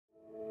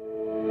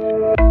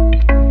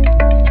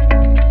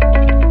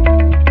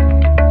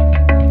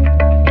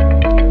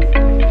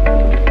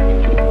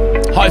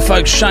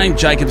folks, Shane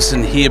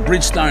Jacobson here,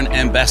 Bridgestone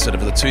Ambassador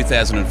for the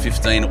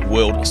 2015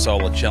 World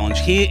Solar Challenge.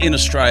 Here in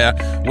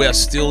Australia, we are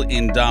still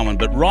in Darwin,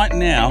 but right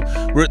now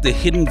we're at the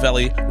Hidden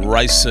Valley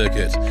Race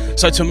Circuit.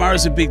 So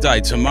tomorrow's a big day.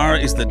 Tomorrow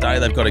is the day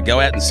they've got to go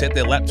out and set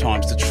their lap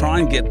times to try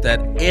and get that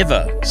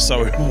ever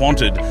so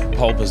wanted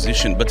pole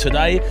position. But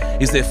today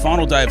is their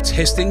final day of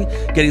testing,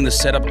 getting the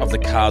setup of the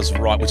cars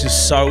right, which is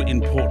so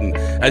important.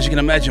 As you can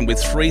imagine, with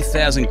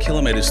 3,000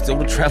 kilometres still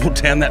to travel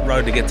down that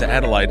road to get to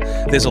Adelaide,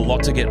 there's a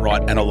lot to get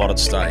right and a lot at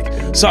stake.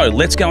 So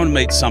let's go and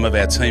meet some of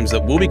our teams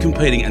that will be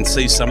competing and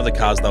see some of the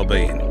cars they'll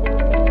be in.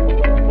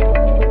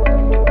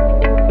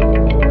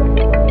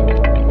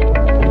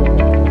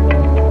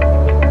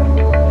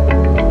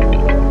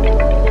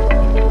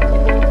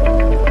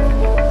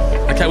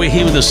 Okay, we're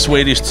here with the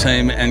Swedish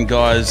team, and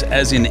guys,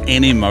 as in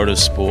any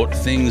motorsport,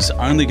 things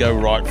only go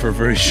right for a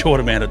very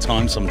short amount of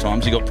time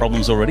sometimes. You got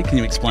problems already? Can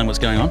you explain what's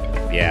going on?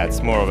 Yeah,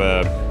 it's more of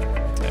a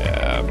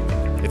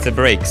it's the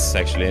brakes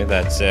actually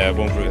that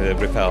won't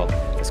repel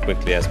as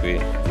quickly as we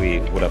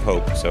would have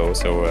hoped. So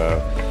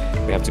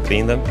we have to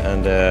clean them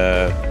and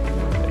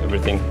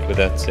everything with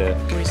that.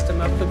 Grease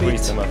them up a bit.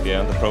 Grease them up, yeah.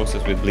 And the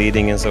process with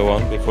bleeding and so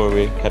on before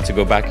we have to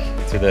go back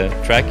to the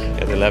track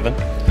at 11.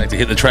 Back to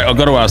hit the track. I've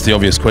got to ask the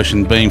obvious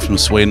question. Being from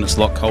Sweden, it's a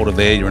lot colder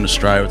there. You're in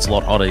Australia, it's a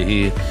lot hotter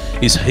here.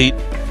 Is heat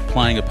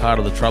playing a part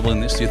of the trouble in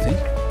this, do you think?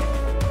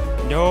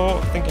 No,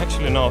 I think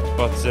actually not,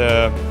 but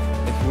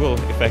it will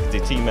affect the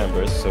team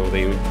members, so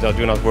they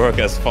do not work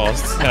as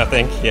fast, I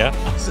think, yeah.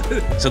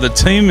 So the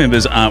team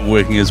members aren't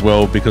working as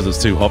well because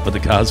it's too hot, but the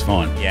car's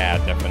fine? Yeah,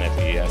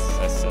 definitely, yes.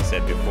 As I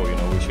said before, you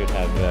know, we should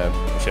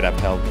have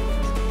help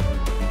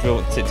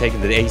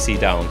taking the AC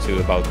down to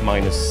about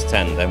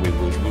 -10, then we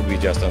would be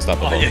just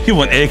unstoppable. Oh, yeah, you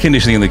want air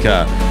conditioning in the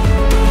car?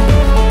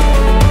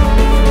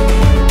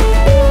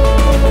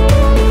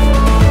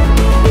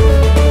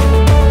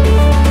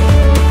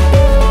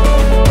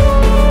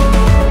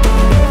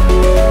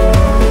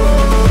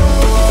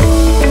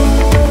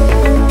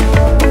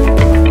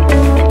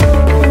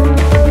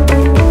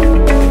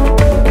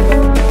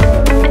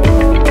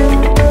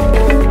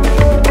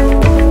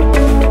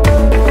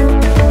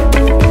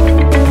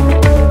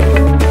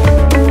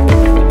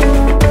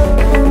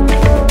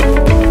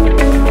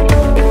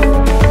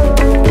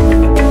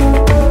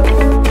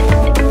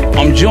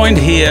 Joined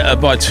here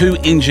by two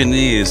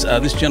engineers.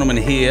 This gentleman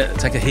here,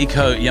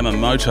 Takahiko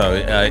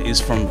Yamamoto, is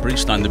from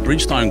Bridgestone, the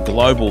Bridgestone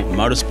Global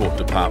Motorsport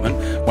Department,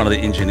 one of the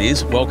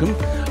engineers. Welcome.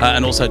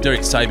 And also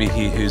Derek Savey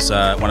here, who's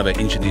one of our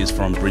engineers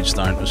from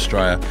Bridgestone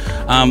Australia.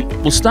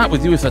 We'll start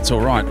with you if that's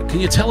all right.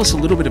 Can you tell us a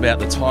little bit about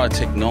the tyre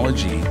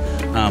technology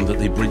that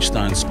the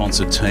Bridgestone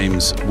sponsored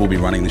teams will be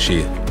running this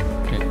year?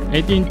 Okay.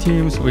 18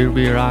 teams will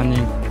be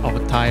running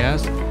of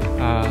tyres,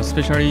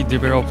 specially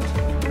developed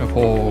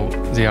for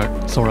their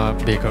solar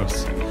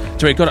vehicles.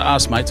 Derek, got to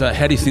ask, mate,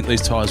 how do you think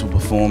these tyres will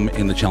perform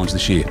in the challenge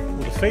this year?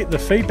 Well, the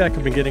feedback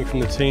I've been getting from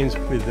the teams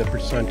with the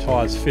Bridgestone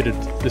tyres fitted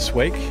this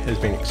week has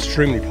been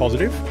extremely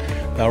positive.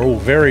 They're all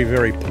very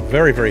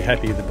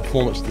happy with the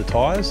performance of the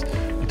tyres.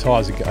 The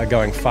tyres are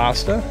going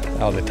faster.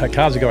 The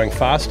cars are going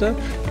faster.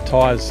 The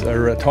tyres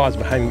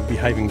are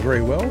behaving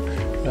very well,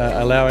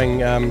 allowing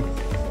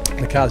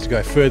the cars to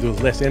go further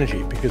with less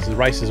energy, because the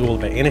race is all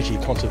about energy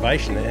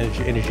conservation and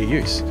energy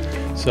use.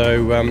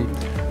 So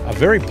a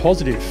very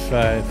positive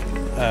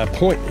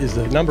point is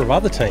the number of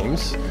other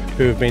teams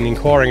who have been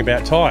inquiring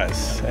about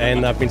tyres,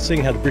 and they've been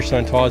seeing how the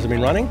Bridgestone tyres have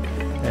been running,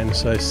 and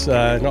so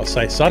not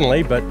say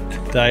suddenly, but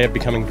they are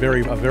becoming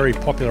a very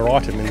popular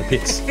item in the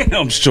pits.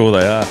 I'm sure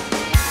they are.